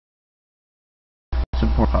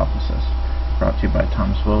Support hypothesis, brought to you by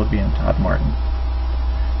Thomas Willoughby and Todd Martin.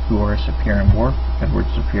 Who are Sapir and Whorf? Edward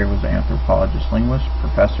Sapir was an anthropologist, linguist,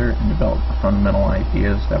 professor, and developed the fundamental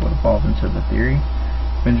ideas that would evolve into the theory.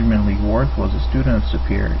 Benjamin Lee Whorf was a student of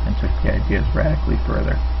Sapir and took the ideas radically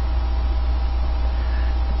further.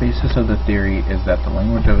 The basis of the theory is that the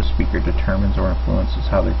language of a speaker determines or influences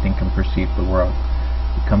how they think and perceive the world.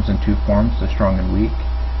 It comes in two forms, the strong and weak,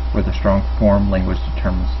 where the strong form language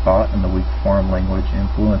determines thought and the weak form language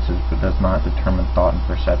influences but does not determine thought and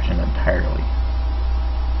perception entirely.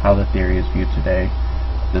 How the theory is viewed today.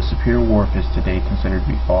 The Sapir-Whorf is today considered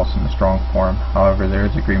to be false in the strong form, however there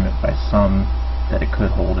is agreement by some that it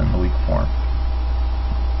could hold in the weak form.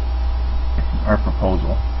 Our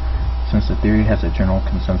proposal. Since the theory has a general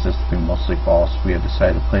consensus to be mostly false, we have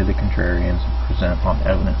decided to play the contrarians and present on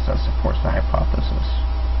evidence that supports the hypothesis.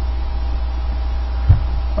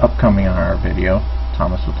 Upcoming on our video,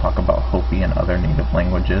 Thomas will talk about Hopi and other native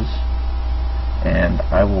languages, and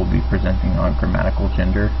I will be presenting on grammatical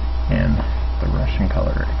gender and the Russian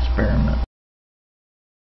color experiment.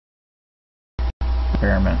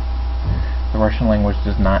 The Russian language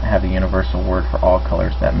does not have a universal word for all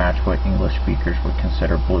colors that match what English speakers would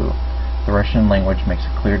consider blue. The Russian language makes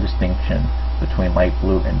a clear distinction between light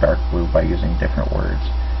blue and dark blue by using different words.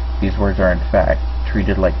 These words are in fact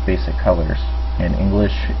treated like basic colors. In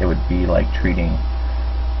English, it would be like treating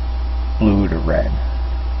blue to red.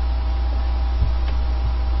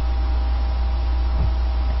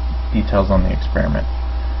 Details on the experiment.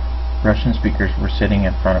 Russian speakers were sitting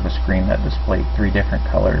in front of a screen that displayed 3 different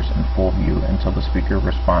colors in full view until the speaker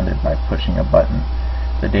responded by pushing a button.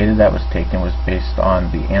 The data that was taken was based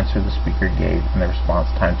on the answer the speaker gave and the response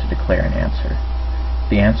time to declare an answer.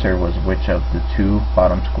 The answer was which of the 2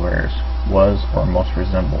 bottom squares was or most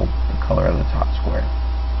resembled the color of the top square.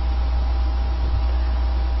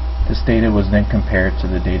 This data was then compared to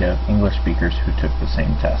the data of English speakers who took the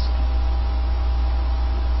same test.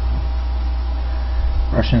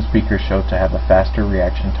 Russian speakers showed to have a faster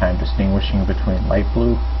reaction time distinguishing between light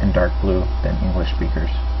blue and dark blue than English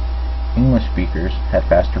speakers. English speakers had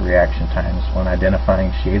faster reaction times when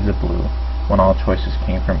identifying shades of blue when all choices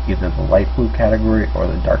came from either the light blue category or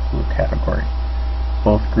the dark blue category.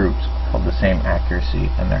 Both groups held the same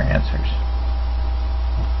accuracy in their answers.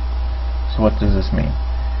 So what does this mean?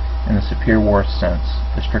 In the Sapir-Whorf sense,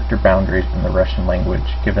 the stricter boundaries in the Russian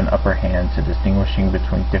language give an upper hand to distinguishing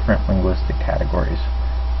between different linguistic categories,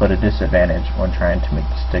 but a disadvantage when trying to make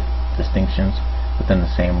distinctions within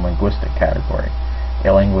the same linguistic category.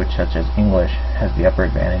 A language such as English has the upper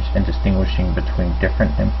advantage in distinguishing between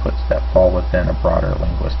different inputs that fall within a broader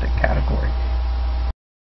linguistic category.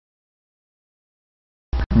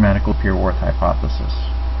 Grammatical Sapir-Whorf hypothesis.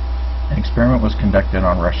 An experiment was conducted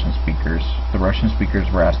on Russian speakers. The Russian speakers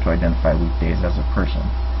were asked to identify weekdays as a person.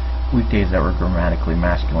 Weekdays that were grammatically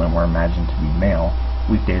masculine were imagined to be male.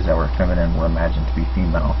 Weekdays that were feminine were imagined to be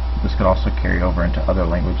female. This could also carry over into other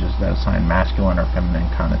languages that assign masculine or feminine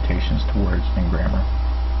connotations to words in grammar.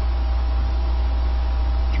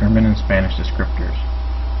 German and Spanish descriptors.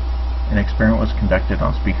 An experiment was conducted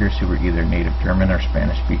on speakers who were either native German or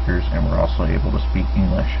Spanish speakers and were also able to speak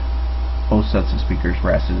English. Both sets of speakers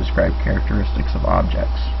were asked to describe characteristics of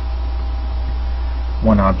objects.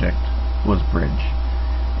 One object was bridge.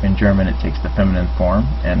 In German it takes the feminine form,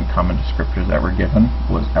 and common descriptors that were given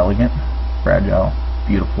was elegant, fragile,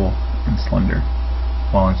 beautiful, and slender.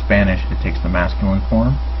 While in Spanish it takes the masculine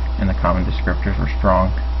form, and the common descriptors were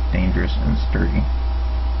strong, dangerous, and sturdy.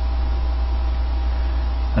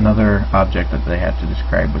 Another object that they had to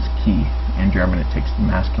describe was key. In German it takes the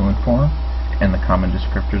masculine form, and the common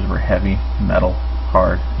descriptors were heavy, metal,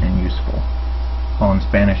 hard, and useful. While in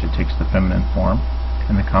Spanish it takes the feminine form,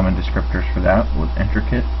 and the common descriptors for that was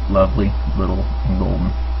intricate, lovely, little, and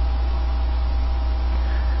golden.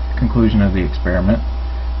 Conclusion of the experiment.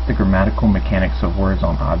 The grammatical mechanics of words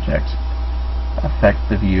on objects affect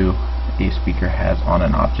the view a speaker has on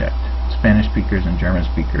an object. Spanish speakers and German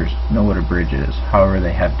speakers know what a bridge is, however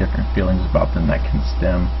they have different feelings about them that can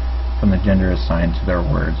stem from the gender assigned to their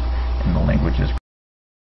words in the languages.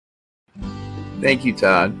 Thank you,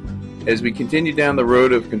 Todd. As we continue down the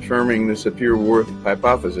road of confirming the Sapir-Whorf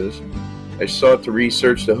hypothesis, I sought to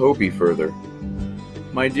research the Hopi further.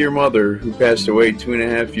 My dear mother, who passed away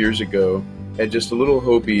 2.5 years ago, had just a little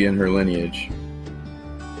Hopi in her lineage.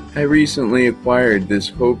 I recently acquired this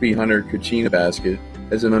Hopi hunter kachina basket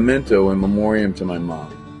as a memento in memoriam to my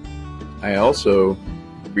mom. I also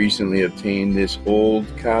recently obtained this old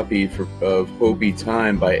copy of Hopi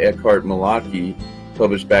Time by Eckhart Malaki,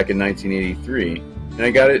 published back in 1983, and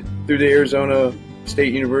I got it through the Arizona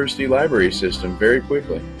State University library system very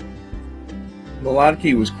quickly.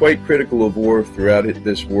 Malotki was quite critical of Whorf throughout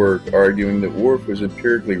this work, arguing that Whorf was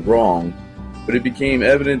empirically wrong, but it became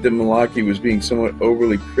evident that Malotki was being somewhat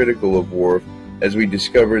overly critical of Whorf as we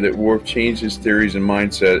discovered that Whorf changed his theories and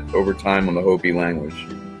mindset over time on the Hopi language.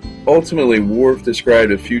 Ultimately, Whorf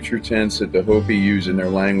described a future tense that the Hopi use in their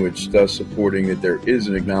language, thus supporting that there is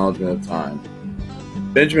an acknowledgement of time.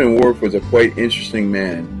 Benjamin Whorf was a quite interesting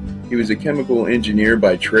man. He was a chemical engineer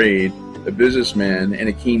by trade, a businessman, and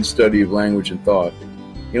a keen study of language and thought.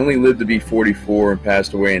 He only lived to be 44 and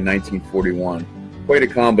passed away in 1941, quite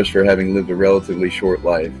accomplished for having lived a relatively short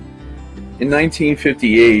life. In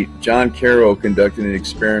 1958, John Carroll conducted an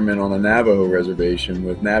experiment on the Navajo reservation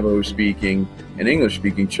with Navajo-speaking and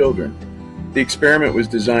English-speaking children. The experiment was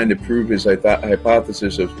designed to prove his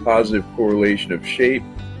hypothesis of positive correlation of shape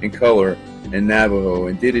and color in Navajo,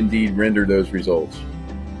 and did indeed render those results.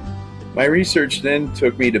 My research then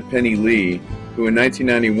took me to Penny Lee, who in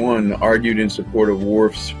 1991 argued in support of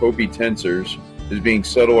Whorf's Hopi tensors as being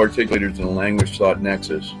subtle articulators in the language-thought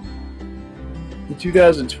nexus. In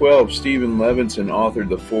 2012, Stephen Levinson authored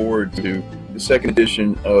the foreword to the second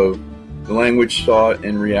edition of The Language, Thought,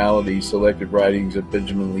 and Reality Selected Writings of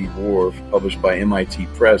Benjamin Lee Whorf, published by MIT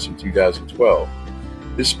Press in 2012.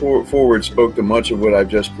 This foreword spoke to much of what I've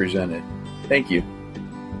just presented. Thank you.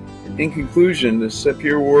 In conclusion, the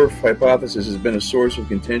Sapir-Whorf hypothesis has been a source of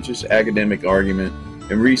contentious academic argument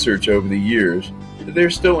and research over the years, but there are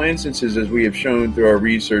still instances, as we have shown through our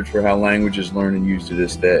research, for how language is learned and used to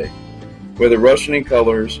this day. Whether Russian in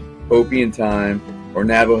colors, Hopi in time, or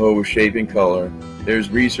Navajo with shape and color, there is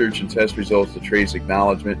research and test results to trace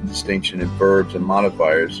acknowledgement and distinction in verbs and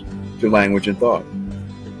modifiers to language and thought.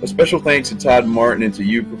 A special thanks to Todd Martin and to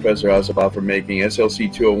you, Professor Asaba, for making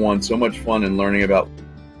SLC 201 so much fun and learning about